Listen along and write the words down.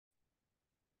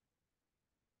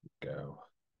Go.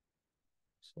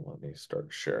 So let me start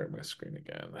sharing my screen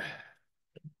again.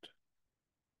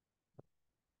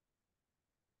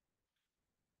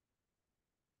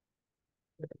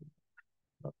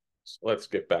 So let's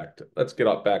get back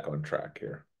on track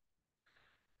here.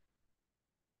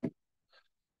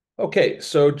 Okay,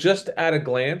 so just at a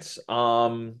glance,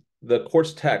 the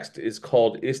course text is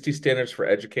called ISTE Standards for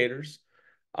Educators.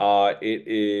 It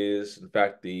is, in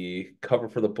fact, the cover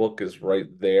for the book is right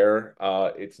there.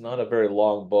 It's not a very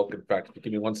long book. In fact, if you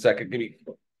give me 1 second, give me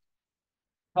a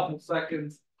couple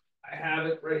seconds. I have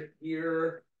it right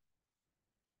here.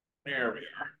 There we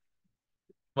are.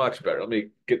 Much better. Let me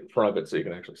get in front of it so you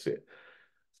can actually see it.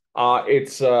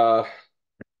 It's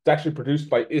actually produced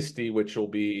by ISTE, which will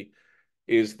be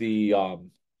is the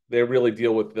they really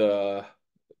deal with the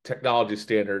technology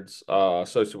standards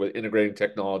associated with integrating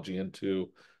technology into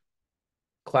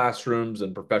classrooms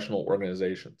and professional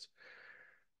organizations.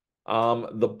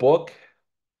 The book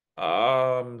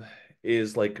um,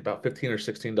 is like about 15 or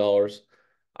 $16.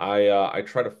 I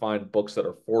try to find books that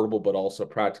are affordable but also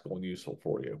practical and useful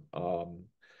for you.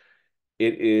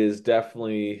 It is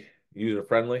definitely user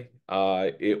friendly.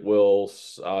 It will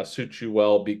suit you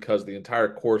well because the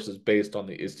entire course is based on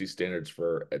the ISTE standards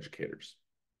for educators.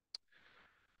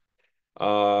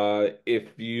 I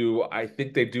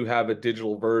think they do have a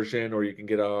digital version, or you can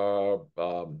get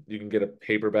a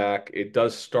paperback. It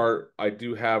does start. I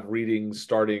do have readings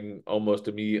starting almost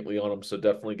immediately on them, so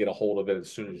definitely get a hold of it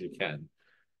as soon as you can.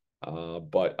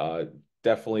 But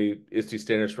definitely ISTE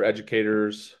standards for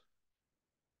educators.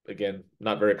 Again,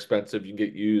 not very expensive. You can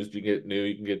get used, you can get new,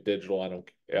 you can get digital. I don't.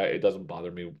 It doesn't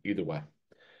bother me either way.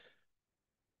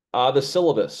 The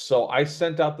syllabus. So I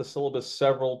sent out the syllabus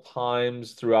several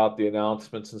times throughout the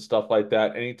announcements and stuff like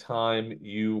that. Anytime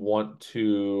you want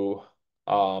to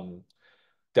um,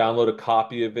 download a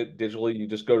copy of it digitally, you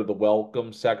just go to the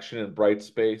welcome section in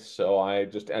Brightspace. So I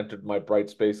just entered my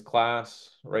Brightspace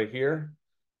class right here,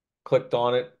 clicked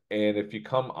on it, and if you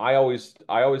come, I always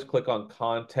click on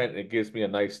content, and it gives me a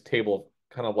nice table,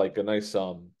 kind of like a nice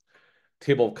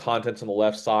table of contents on the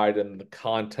left side and the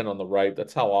content on the right.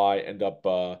 That's how I end up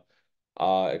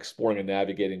exploring and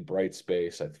navigating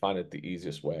Brightspace. I find it the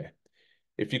easiest way.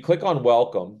 If you click on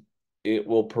welcome, it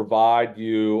will provide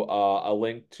you a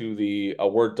link to a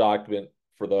Word document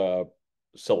for the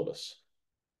syllabus.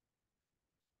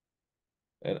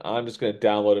 And I'm just going to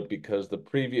download it because the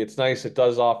preview, it's nice. It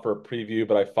does offer a preview,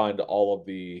 but I find all of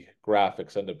the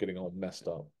graphics end up getting all messed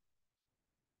up.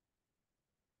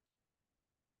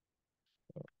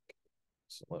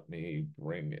 So let me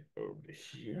bring it over to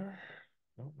here.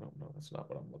 No, no, no, that's not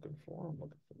what I'm looking for. I'm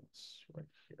looking for this right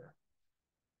here.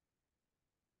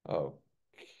 Oh,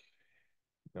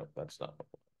 no, that's not.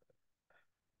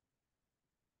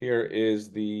 Here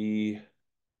is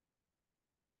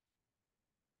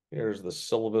here's the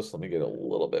syllabus. Let me get a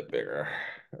little bit bigger.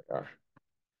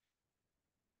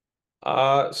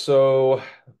 So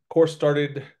course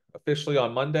started officially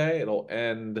on Monday. It'll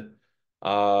end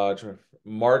uh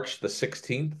March the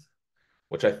 16th,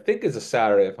 which I think is a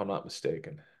Saturday if I'm not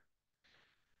mistaken.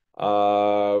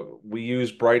 We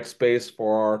use Brightspace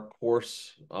for our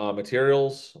course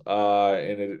materials,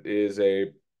 and it is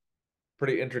a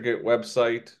pretty intricate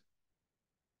website.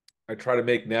 I try to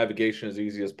make navigation as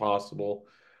easy as possible,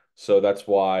 so that's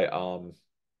why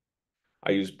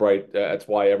I use that's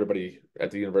why everybody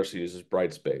at the university uses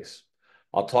Brightspace.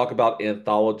 I'll talk about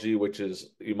Anthology, which is,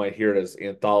 you might hear it as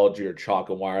Anthology or Chalk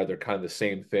and Wire. They're kind of the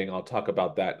same thing. I'll talk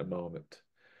about that in a moment.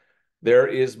 There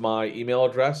is my email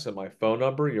address and my phone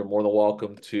number. You're more than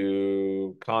welcome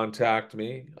to contact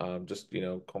me. Just,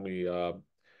 call me.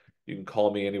 You can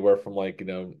call me anywhere from like,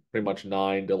 pretty much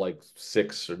 9 to like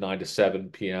 6 or 9 to 7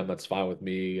 p.m. That's fine with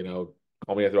me.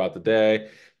 Call me throughout the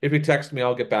day. If you text me,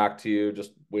 I'll get back to you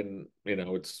just when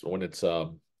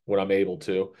I'm able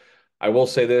to. I will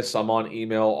say this, I'm on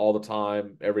email all the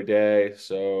time, every day,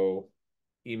 so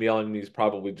emailing me is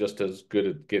probably just as good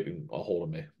at getting a hold of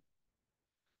me.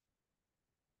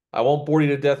 I won't bore you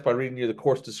to death by reading you the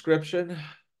course description.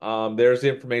 There's the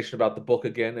information about the book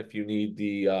again if you need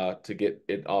to get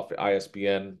it off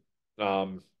ISBN.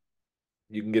 Um,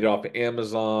 you can get it off of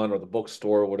Amazon or the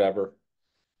bookstore or whatever.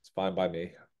 It's fine by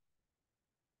me.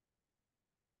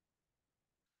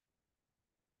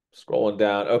 Scrolling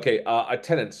down. Okay,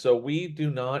 attendance. So we do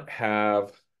not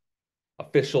have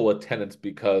official attendance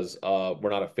because we're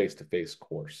not a face-to-face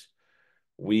course.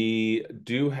 We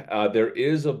do, there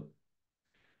is a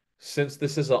Since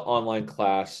this is an online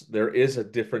class, there is a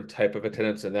different type of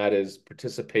attendance, and that is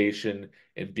participation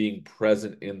and being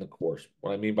present in the course.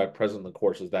 What I mean by present in the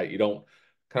course is that you don't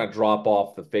kind of drop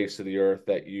off the face of the earth,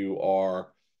 that you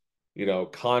are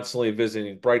constantly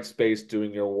visiting Brightspace,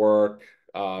 doing your work,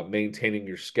 maintaining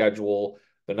your schedule.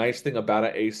 The nice thing about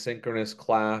an asynchronous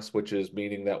class, which is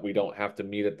meaning that we don't have to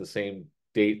meet at the same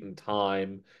date and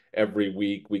time every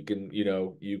week. We can,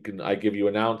 I give you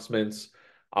announcements.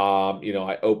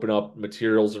 I open up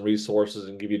materials and resources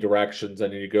and give you directions,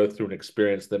 and then you go through and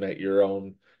experience them at your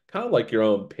own, kind of like your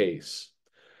own pace.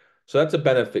 So that's a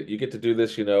benefit. You get to do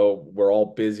this, we're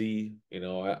all busy.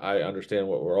 I understand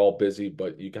what we're all busy,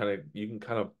 but you can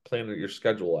kind of plan your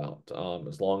schedule out.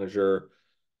 As long as you're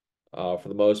for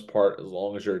the most part, as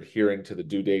long as you're adhering to the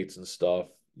due dates and stuff,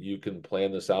 you can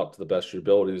plan this out to the best of your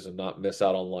abilities and not miss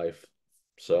out on life.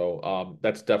 So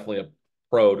that's definitely a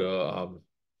pro to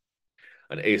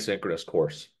an asynchronous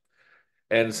course.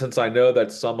 And since I know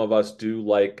that some of us do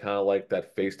like kind of like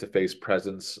that face-to-face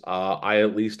presence, I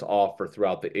at least offer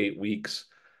throughout the 8 weeks,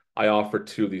 I offer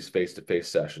two of these face-to-face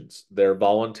sessions. They're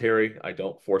voluntary. I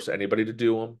don't force anybody to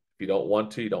do them. If you don't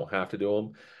want to, you don't have to do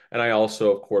them. And I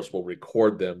also, of course, will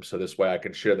record them so this way I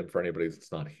can share them for anybody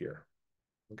that's not here.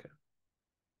 Okay.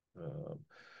 Um,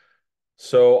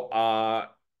 so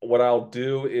what I'll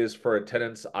do is for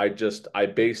attendance, I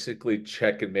basically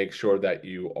check and make sure that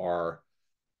you are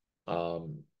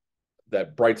um,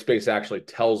 that Brightspace actually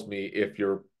tells me if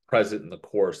you're present in the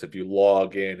course, if you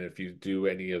log in, if you do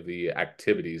any of the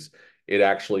activities, it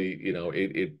actually,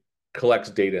 it collects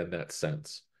data in that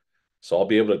sense. So I'll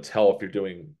be able to tell if you're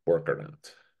doing work or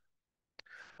not.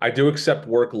 I do accept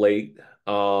work late,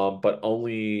 but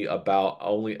only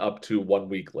up to 1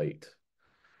 week late.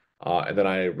 And then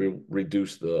I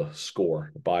reduce the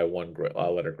score by one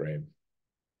letter grade.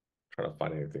 Trying to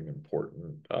find anything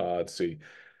important. Let's see.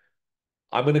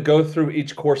 I'm going to go through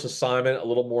each course assignment a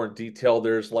little more in detail.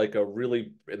 There's like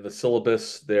in the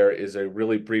syllabus, there is a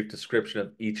really brief description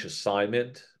of each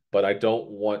assignment, but I don't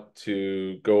want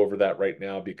to go over that right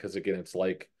now because again, it's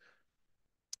like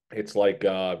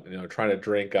trying to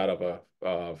drink out of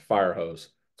a fire hose.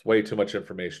 It's way too much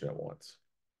information at once.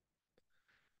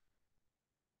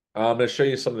 I'm going to show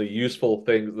you some of the useful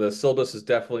things. The syllabus is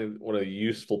definitely one of the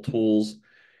useful tools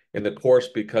in the course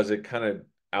because it kind of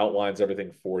outlines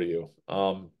everything for you.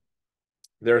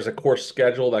 There's a course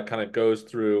schedule that kind of goes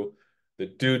through the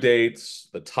due dates,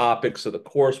 the topics of the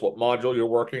course, what module you're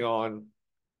working on,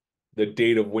 the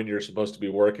date of when you're supposed to be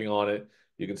working on it.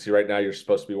 You can see right now you're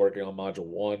supposed to be working on module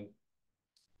one.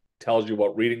 Tells you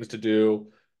what readings to do,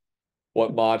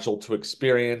 what module to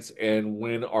experience, and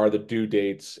when are the due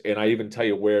dates. And I even tell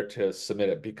you where to submit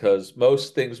it because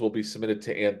most things will be submitted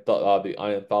to the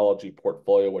anthology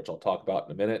portfolio, which I'll talk about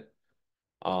in a minute.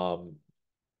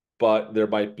 But there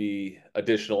might be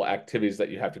additional activities that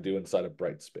you have to do inside of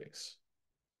Brightspace.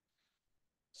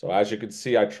 So as you can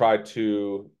see, I try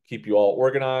to keep you all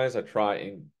organized. I try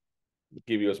and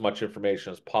give you as much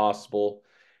information as possible.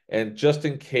 And just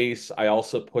in case, I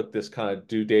also put this kind of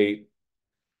due date.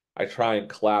 I try and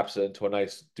collapse it into a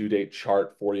nice due date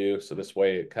chart for you. So this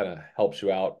way it kind of helps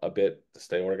you out a bit to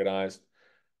stay organized.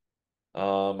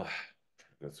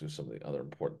 Let's do some of the other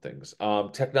important things.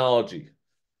 Technology.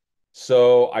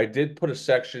 So I did put a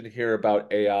section here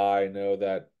about AI. I know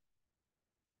that,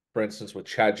 for instance, with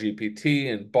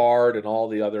ChatGPT and Bard and all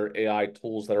the other AI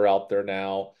tools that are out there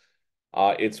now,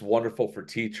 it's wonderful for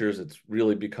teachers. It's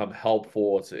really become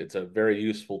helpful. It's a very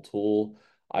useful tool.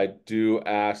 I do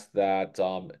ask that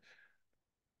the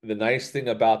nice thing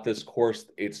about this course,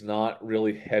 it's not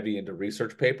really heavy into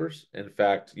research papers. In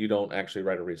fact, you don't actually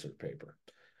write a research paper.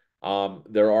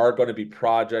 There are going to be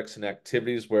projects and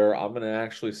activities where I'm going to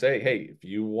actually say, hey, if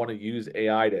you want to use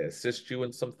AI to assist you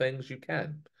in some things, you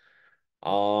can.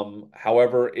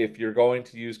 However, if you're going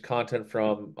to use content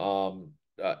from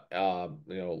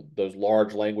those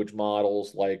large language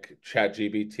models like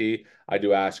ChatGPT, I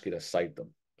do ask you to cite them.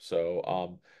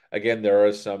 So again, there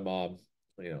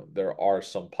are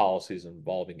some policies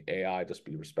involving AI. Just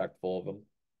be respectful of them.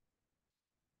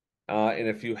 And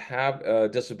if you have a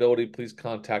disability, please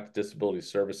contact Disability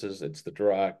Services. It's the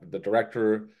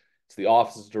director, it's the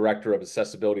Office's Director of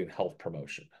Accessibility and Health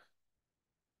Promotion.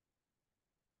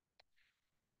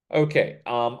 Okay,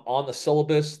 on the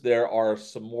syllabus, there are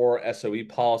some more SOE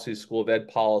policies, School of Ed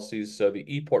policies, so the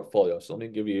e-portfolio. So let me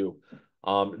give you,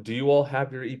 do you all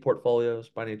have your e-portfolios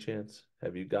by any chance?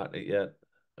 Have you gotten it yet?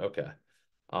 Okay.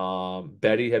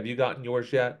 Betty, have you gotten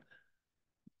yours yet?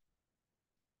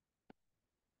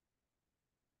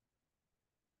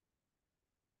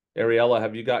 Ariella,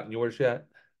 have you gotten yours yet?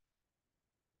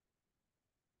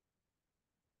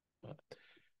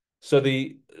 So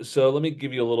let me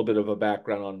give you a little bit of a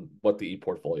background on what the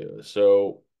e-portfolio is.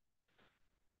 So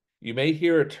you may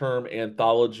hear a term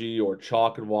anthology or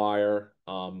chalk and wire.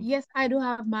 Yes, I do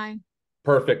have mine.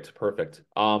 Perfect, perfect.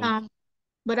 Um,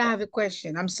 but I have a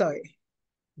question. I'm sorry.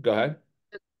 Go ahead.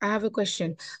 I have a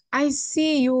question. I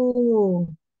see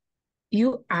you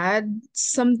add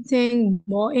something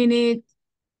more in it,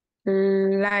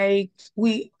 like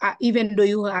even though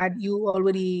you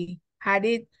already had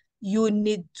it, you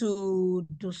need to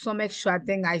do some extra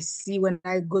thing. I see when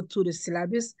I go to the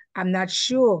syllabus. I'm not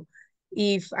sure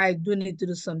if I do need to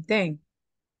do something.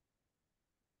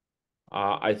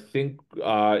 I think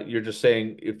you're just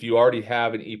saying if you already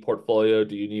have an e-portfolio,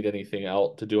 do you need anything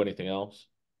else to do anything else?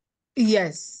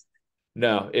 Yes.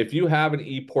 No, if you have an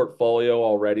e-portfolio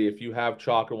already, if you have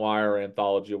Chalk and Wire or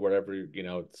Anthology or whatever,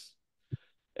 it's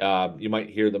you might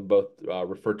hear them both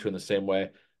referred to in the same way.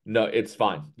 No, it's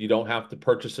fine. You don't have to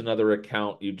purchase another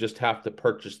account. You just have to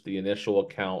purchase the initial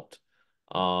account,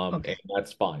 and Okay.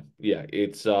 that's fine. Yeah,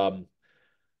 it's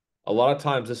a lot of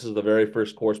times this is the very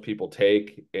first course people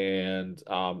take, and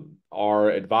our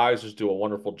advisors do a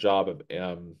wonderful job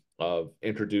of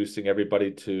introducing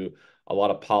everybody to a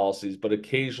lot of policies. But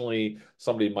occasionally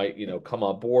somebody might, come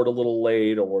on board a little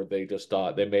late, or they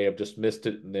may have just missed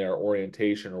it in their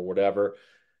orientation or whatever.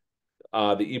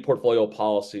 The e-portfolio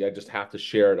policy, I just have to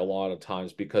share it a lot of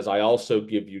times because I also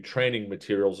give you training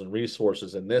materials and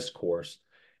resources in this course,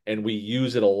 and we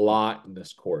use it a lot in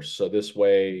this course. So this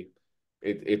way,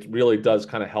 it really does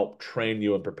kind of help train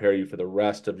you and prepare you for the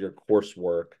rest of your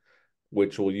coursework,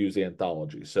 which will use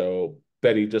Anthology. So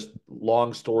Betty, just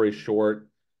long story short,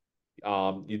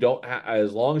 you don't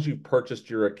as long as you've purchased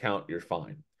your account, you're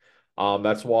fine.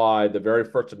 That's why the very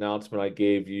first announcement I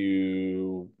gave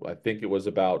you, I think it was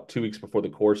about 2 weeks before the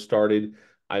course started,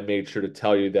 I made sure to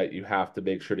tell you that you have to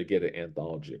make sure to get an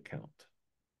Anthology account.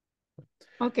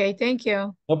 Okay, thank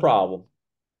you. No problem.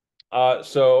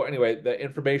 So anyway, the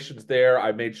information's there.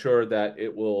 I made sure that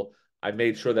it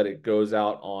goes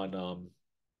out on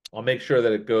I'll make sure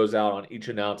that it goes out on each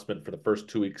announcement for the first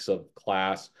 2 weeks of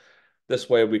class. This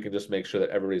way we can just make sure that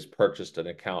everybody's purchased an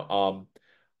account.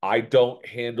 I don't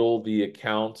handle the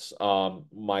accounts.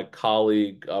 My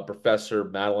colleague, Professor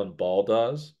Madeline Ball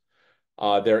does.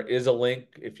 There is a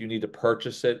link if you need to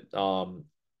purchase it. The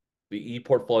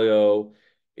e-portfolio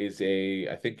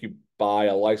I think you buy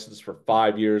a license for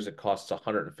 5 years. It costs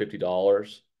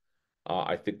 $150.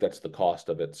 I think that's the cost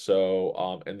of it.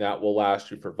 So, and that will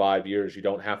last you for 5 years. You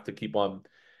don't have to keep on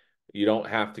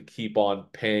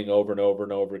paying over and over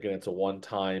and over again. It's a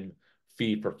one-time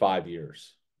fee for 5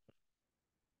 years.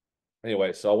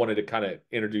 Anyway, so I wanted to kind of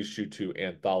introduce you to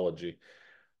Anthology.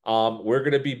 We're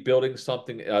going to be building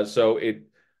something. So it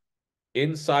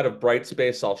inside of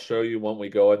Brightspace, I'll show you when we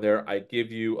go in there. I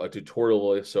give you a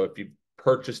tutorial. So if you've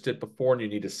purchased it before and you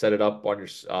need to set it up on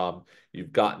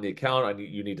you've gotten the account and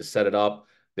you need to set it up.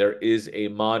 There is a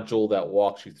module that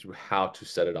walks you through how to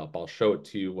set it up. I'll show it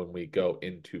to you when we go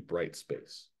into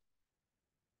Brightspace.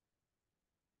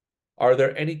 Are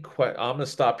there any questions? I'm going to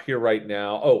stop here right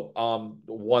now. Oh,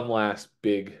 one last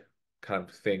big kind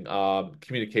of thing.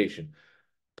 Communication.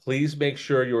 Please make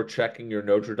sure you're checking your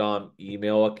Notre Dame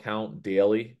email account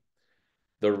daily.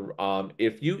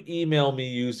 If you email me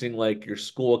using like your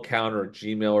school account or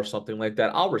Gmail or something like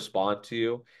that, I'll respond to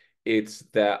you. It's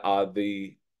that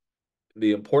the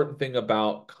important thing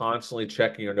about constantly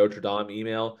checking your Notre Dame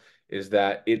email is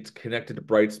that it's connected to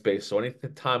Brightspace. So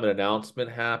anytime an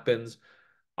announcement happens,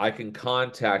 I can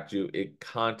contact you. It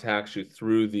contacts you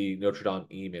through the Notre Dame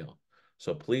email.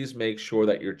 So please make sure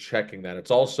that you're checking that.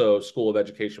 It's also School of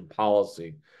Education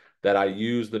policy that I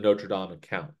use the Notre Dame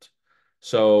account.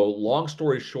 So long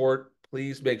story short,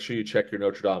 please make sure you check your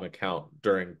Notre Dame account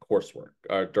during coursework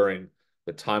or during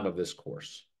the time of this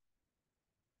course.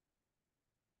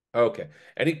 Okay.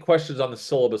 Any questions on the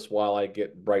syllabus while I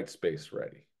get Brightspace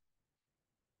ready?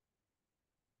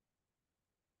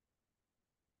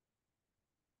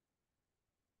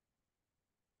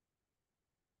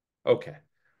 Okay.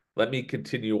 Let me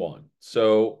continue on.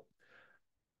 So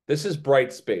this is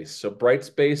Brightspace. So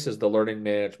Brightspace is the learning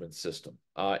management system.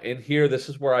 In here, this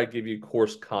is where I give you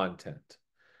course content.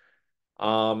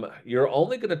 You're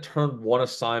only going to turn one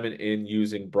assignment in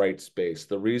using Brightspace.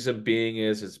 The reason being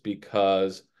is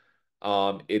because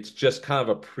it's just kind of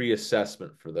a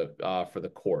pre-assessment for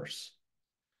the course.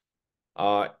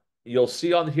 Uh, you'll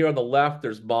see on here on the left,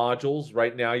 there's modules.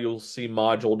 Right now, you'll see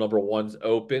module number one's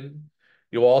open.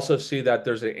 You'll also see that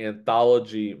there's an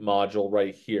anthology module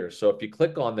right here. So if you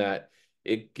click on that,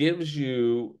 it gives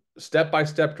you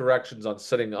step-by-step directions on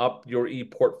setting up your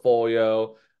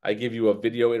e-portfolio. I give you a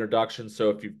video introduction. So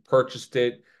if you've purchased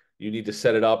it, you need to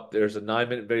set it up. There's a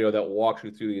 9-minute video that walks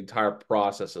you through the entire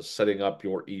process of setting up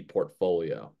your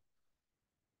e-portfolio.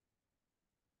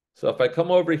 So if I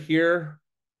come over here,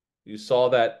 You saw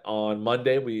that on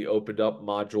Monday, we opened up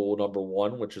module number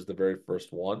one, which is the very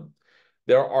first one.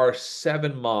 There are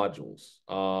seven modules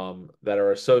that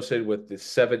are associated with the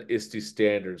seven ISTE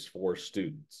standards for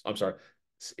students. I'm sorry,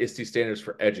 ISTE standards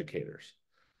for educators.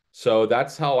 So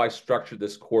that's how I structured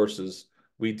this course is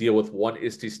we deal with one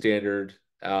ISTE standard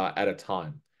at a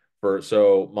time.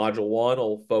 So module one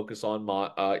will focus on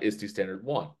ISTE standard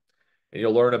one, and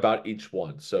you'll learn about each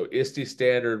one. So ISTE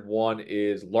standard one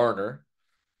is learner.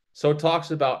 So it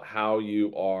talks about how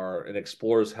you are and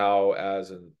explores how,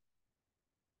 as an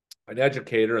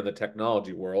educator in the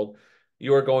technology world,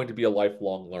 you are going to be a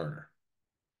lifelong learner.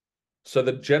 So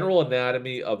the general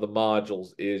anatomy of the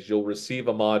modules is you'll receive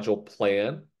a module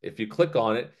plan. If you click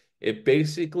on it, it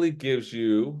basically gives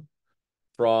you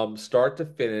from start to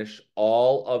finish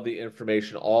all of the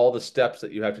information, all the steps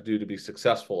that you have to do to be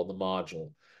successful in the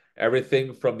module.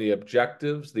 Everything from the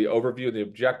objectives, the overview of the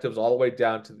objectives, all the way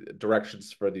down to the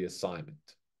directions for the assignment.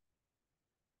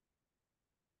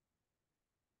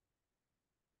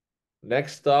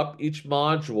 Next up, each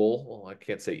module, well, I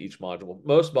can't say each module,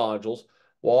 most modules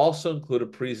will also include a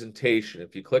presentation.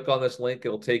 If you click on this link,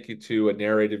 it'll take you to a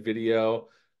narrated video.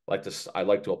 I'd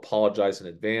like to apologize in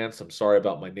advance. I'm sorry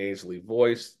about my nasally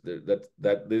voice.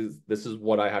 This is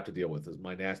what I have to deal with, is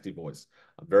my nasty voice.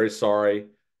 I'm very sorry.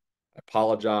 I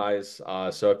apologize.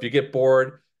 So if you get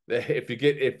bored, if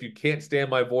you can't stand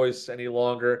my voice any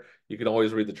longer, you can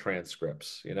always read the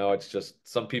transcripts. It's just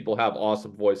some people have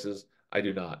awesome voices. I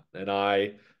do not, and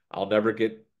I'll never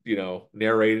get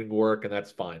narrating work, and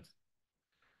that's fine.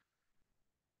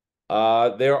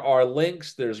 There are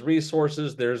links, there's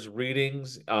resources, there's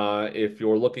readings. If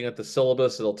you're looking at the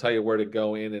syllabus, it'll tell you where to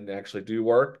go in and actually do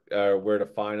work, where to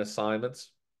find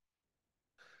assignments.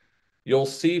 You'll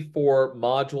see for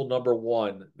module number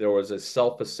one, there was a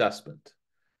self-assessment.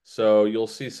 So you'll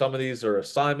see some of these are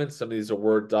assignments, some of these are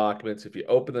Word documents. If you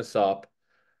open this up,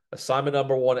 assignment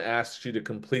number one asks you to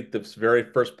complete this very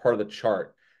first part of the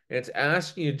chart. And it's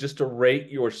asking you just to rate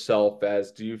yourself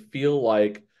as, do you feel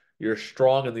like you're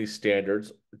strong in these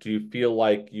standards? Do you feel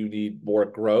like you need more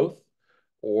growth?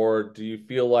 Or do you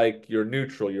feel like you're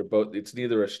neutral? It's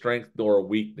neither a strength nor a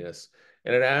weakness.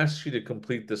 And it asks you to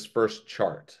complete this first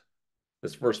chart,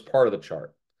 this first part of the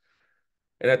chart.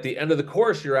 And at the end of the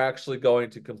course, you're actually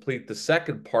going to complete the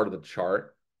second part of the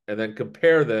chart and then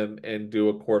compare them and do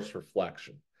a course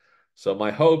reflection. So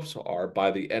my hopes are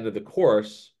by the end of the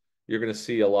course, you're going to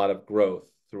see a lot of growth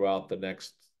throughout the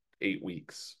next 8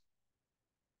 weeks.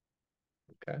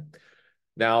 Okay.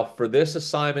 Now, for this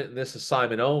assignment and this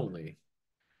assignment only,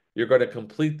 you're going to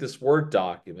complete this Word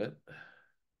document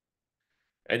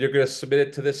and you're going to submit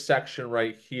it to this section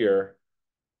right here,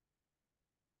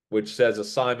 which says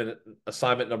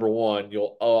assignment number one.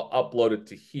 You'll upload it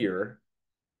to here,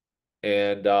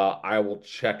 and I will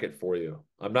check it for you.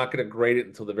 I'm not going to grade it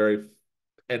until the very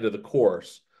end of the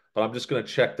course, but I'm just going to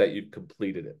check that you've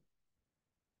completed it.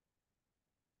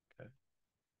 Okay.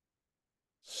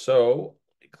 So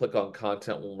click on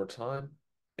content one more time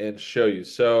and show you.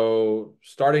 So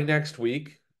starting next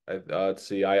week, let's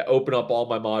see, I open up all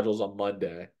my modules on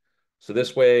Monday. So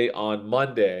this way on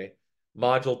Monday,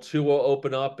 module two will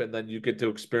open up and then you get to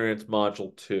experience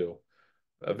module two.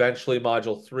 Eventually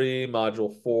module three,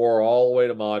 module four, all the way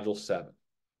to module seven.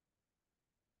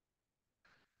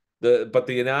 But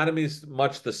the anatomy is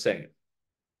much the same.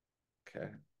 Okay.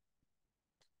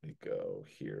 Let me go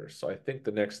here. So I think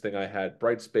the next thing I had,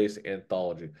 Brightspace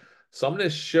Anthology. So I'm going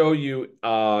to show you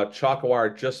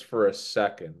Chalkawire just for a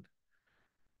second.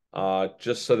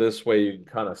 Just so this way you can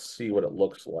kind of see what it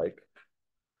looks like.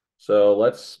 So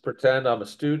let's pretend I'm a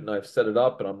student, I've set it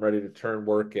up, and I'm ready to turn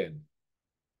work in.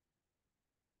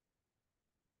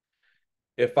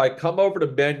 If I come over to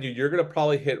menu, you're going to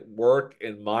probably hit work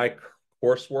in my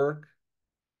coursework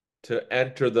to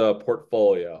enter the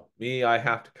portfolio. Me, I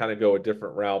have to kind of go a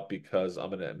different route because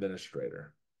I'm an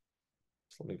administrator.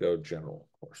 So let me go general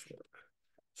coursework.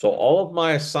 So all of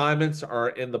my assignments are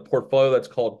in the portfolio that's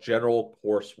called general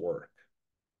coursework.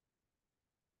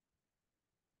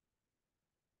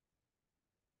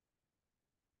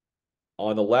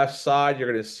 On the left side,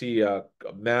 you're going to see a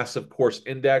massive course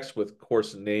index with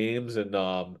course names and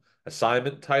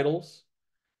assignment titles.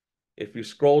 If you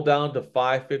scroll down to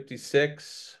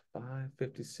 556,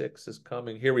 556 is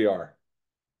coming. Here we are.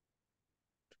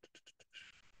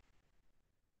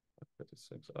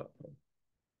 56. Let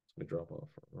me drop off.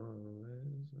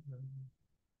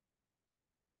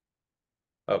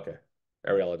 Okay.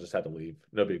 Ariella just had to leave.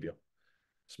 No big deal.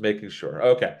 Just making sure.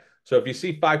 Okay. So if you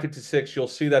see 556, you'll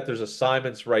see that there's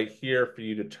assignments right here for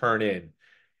you to turn in.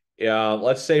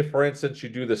 Let's say, for instance, you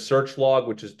do the search log,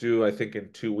 which is due, I think,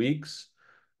 in 2 weeks.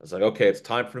 It's like, okay, it's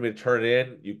time for me to turn it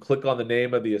in. You click on the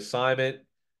name of the assignment.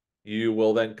 You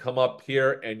will then come up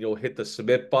here and you'll hit the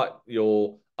submit button.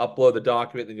 You'll upload the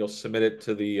document and you'll submit it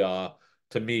to the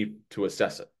to me to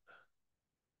assess it.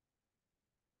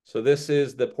 So this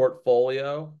is the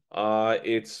portfolio.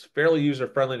 It's fairly user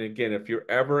friendly. And again, if you're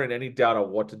ever in any doubt on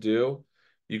what to do,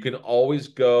 you can always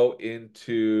go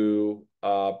into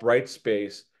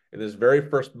Brightspace, and this very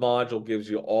first module gives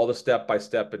you all the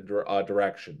step-by-step and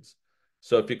directions.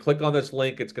 So if you click on this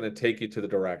link, it's going to take you to the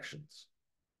directions.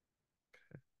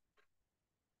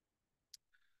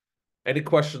 Any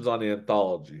questions on the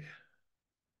anthology?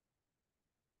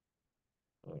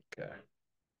 Okay.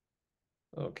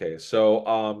 Okay.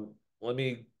 So let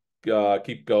me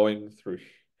keep going through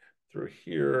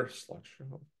here.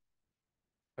 Slideshow.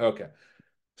 Okay.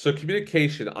 So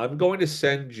communication, I'm going to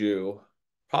send you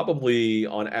probably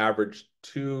on average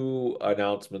 2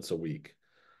 announcements a week.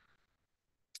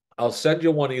 I'll send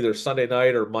you one either Sunday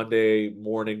night or Monday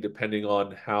morning, depending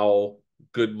on how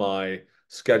good my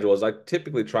schedule is. I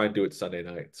typically try and do it Sunday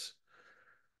nights.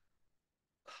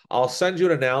 I'll send you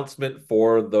an announcement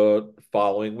for the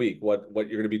following week, what you're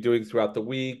going to be doing throughout the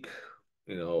week,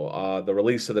 the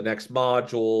release of the next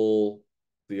module,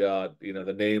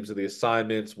 the names of the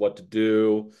assignments, what to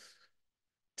do,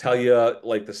 tell you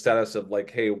like the status of like,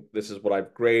 hey, this is what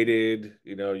I've graded.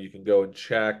 You can go and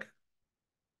check.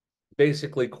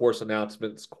 Basically, course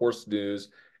announcements, course news,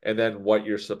 and then what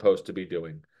you're supposed to be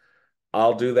doing.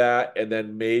 I'll do that, and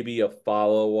then maybe a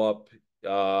follow-up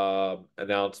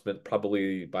announcement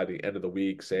probably by the end of the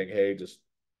week saying, hey, just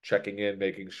checking in,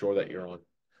 making sure that you're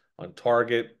on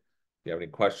target. If you have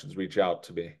any questions, reach out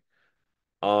to me.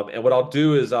 And what I'll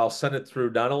do is I'll send it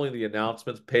through not only the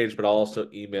announcements page, but I'll also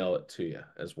email it to you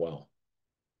as well.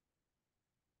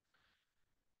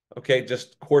 Okay,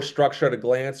 just course structure at a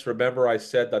glance. Remember, I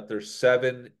said that there's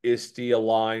 7 ISTE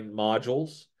aligned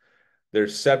modules.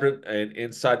 There's 7, and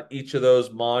inside each of those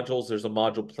modules, there's a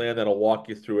module plan that'll walk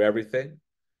you through everything.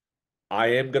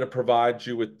 I am going to provide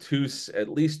you with at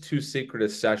least 2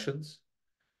 synchronous sessions.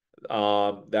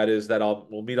 That is that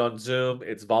we'll meet on Zoom.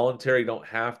 It's voluntary, you don't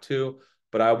have to,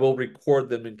 but I will record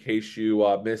them in case you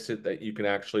miss it, that you can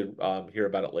actually hear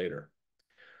about it later.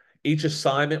 Each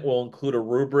assignment will include a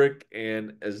rubric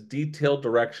and as detailed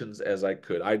directions as I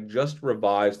could. I just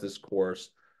revised this course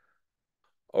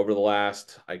over the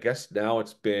last, I guess now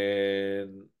it's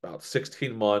been about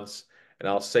 16 months. And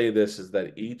I'll say this is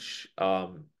that each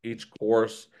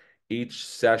course, each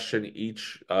session,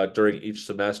 each during each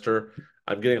semester,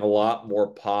 I'm getting a lot more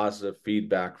positive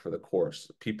feedback for the course.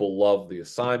 People love the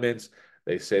assignments.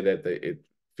 They say that it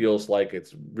feels like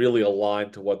it's really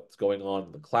aligned to what's going on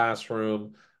in the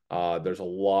classroom. There's a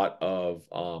lot of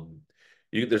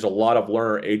there's a lot of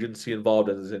learner agency involved,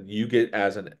 as in you get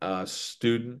as a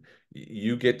student,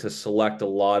 you get to select a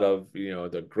lot of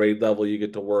the grade level you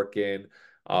get to work in,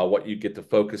 what you get to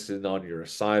focus in on your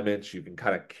assignments. You can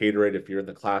kind of cater it if you're in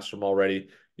the classroom already.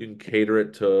 You can cater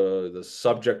it to the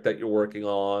subject that you're working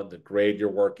on, the grade you're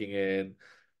working in,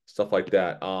 stuff like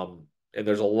that. And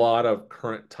there's a lot of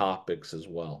current topics as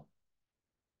well.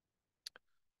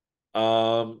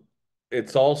 Um,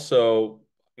 it's also,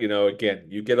 again,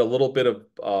 you get a little bit of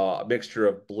a mixture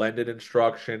of blended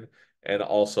instruction and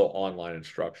also online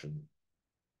instruction.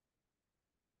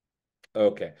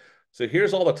 Okay, so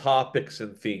here's all the topics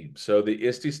and themes. So the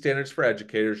ISTE standards for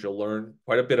educators, you'll learn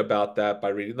quite a bit about that by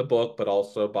reading the book, but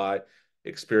also by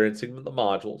experiencing the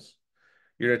modules.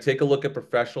 You're going to take a look at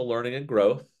professional learning and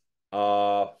growth,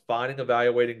 finding,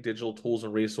 evaluating digital tools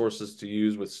and resources to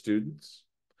use with students.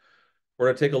 We're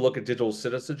going to take a look at digital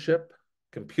citizenship,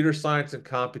 computer science, and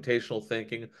computational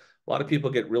thinking. A lot of people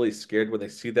get really scared when they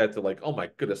see that. They're like, oh my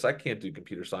goodness, I can't do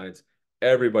computer science.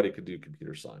 Everybody can do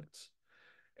computer science.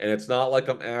 And it's not like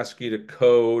I'm asking you to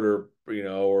code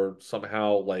or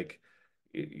somehow like,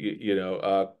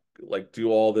 like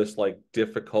do all this like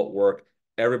difficult work.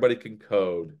 Everybody can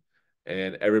code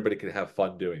and everybody can have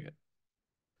fun doing it.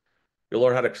 You'll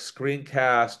learn how to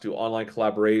screencast, do online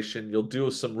collaboration. You'll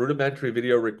do some rudimentary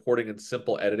video recording and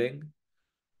simple editing.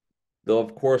 Though,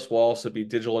 of course, will also be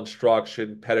digital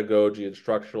instruction, pedagogy,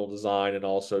 instructional design, and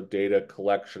also data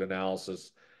collection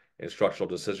analysis, instructional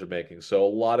decision making. So a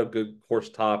lot of good course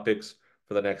topics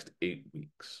for the next 8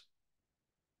 weeks.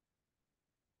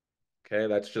 Okay,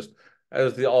 that's just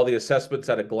as all the assessments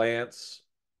at a glance.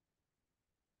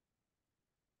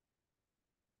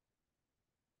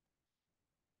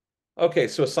 Okay,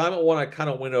 so assignment 1, I kind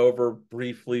of went over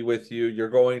briefly with you. You're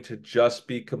going to just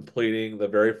be completing the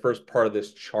very first part of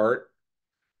this chart.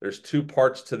 There's 2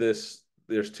 parts to this.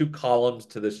 There's 2 columns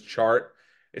to this chart.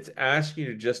 It's asking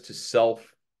you just to self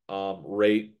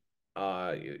rate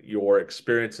your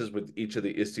experiences with each of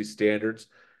the ISTE standards,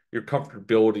 your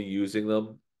comfortability using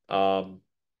them.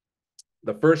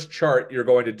 The first chart you're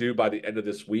going to do by the end of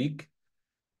this week.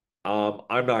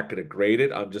 I'm not going to grade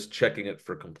it. I'm just checking it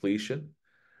for completion.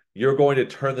 You're going to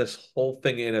turn this whole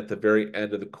thing in at the very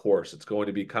end of the course. It's going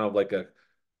to be kind of like a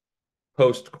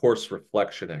post-course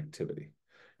reflection activity.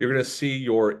 You're going to see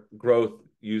your growth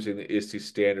using the ISTE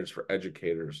standards for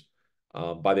educators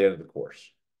by the end of the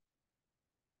course.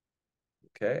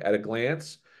 Okay, at a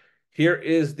glance, here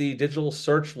is the digital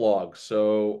search log.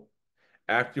 So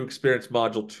after you experience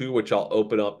module 2, which I'll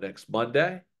open up next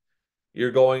Monday,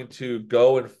 you're going to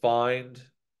go and find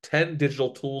 10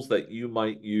 digital tools that you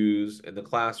might use in the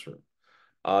classroom.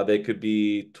 They could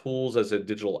be tools as in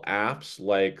digital apps,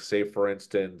 like say, for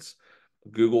instance,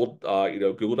 Google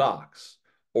Docs,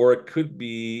 or it could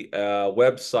be a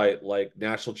website like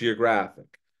National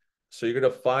Geographic. So you're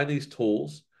going to find these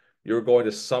tools. You're going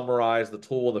to summarize the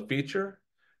tool and the feature.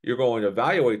 You're going to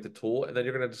evaluate the tool, and then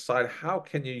you're going to decide how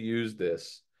can you use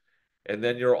this. And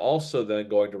then you're also then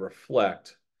going to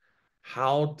reflect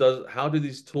how do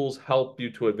these tools help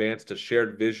you to advance to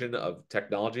shared vision of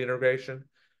technology integration,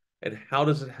 and how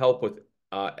does it help with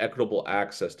equitable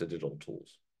access to digital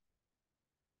tools?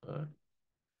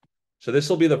 So this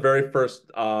will be the very first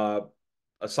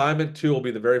assignment 2 will be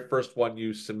the very first one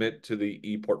you submit to the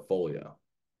e-portfolio.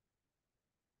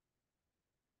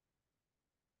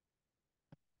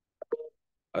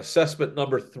 Assessment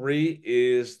number 3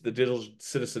 is the digital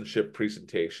citizenship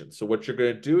presentation. So what you're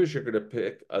going to do is you're going to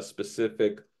pick a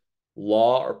specific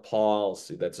law or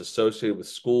policy that's associated with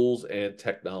schools and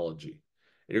technology.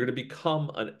 And you're going to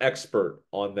become an expert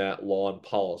on that law and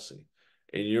policy.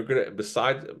 And you're going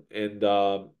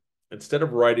to, instead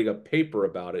of writing a paper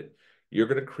about it, you're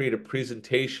going to create a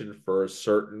presentation for a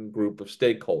certain group of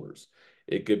stakeholders.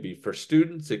 It could be for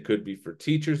students, it could be for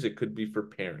teachers, it could be for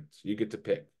parents. You get to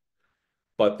pick.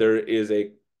 But there is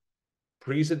a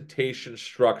presentation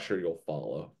structure you'll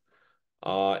follow.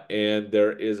 And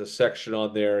there is a section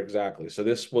on there exactly. So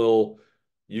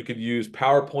you can use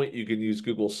PowerPoint, you can use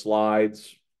Google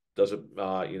Slides. Doesn't,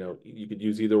 you could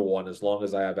use either one as long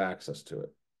as I have access to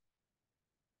it.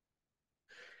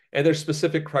 And there's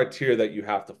specific criteria that you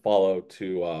have to follow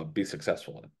to be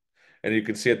successful in it. And you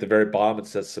can see at the very bottom, it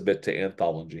says submit to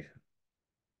Anthology.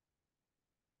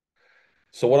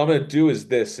 So what I'm going to do is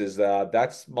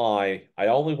I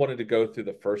only wanted to go through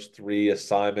the first 3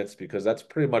 assignments because that's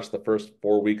pretty much the first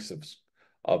 4 weeks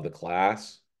of the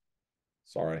class.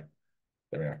 Sorry,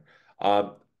 there we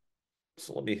are.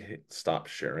 So let me stop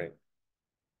sharing.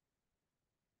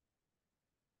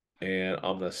 And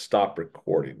I'm going to stop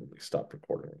recording. Let me stop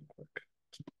recording real quick.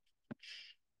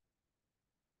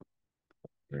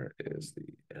 There is the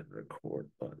end record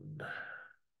button.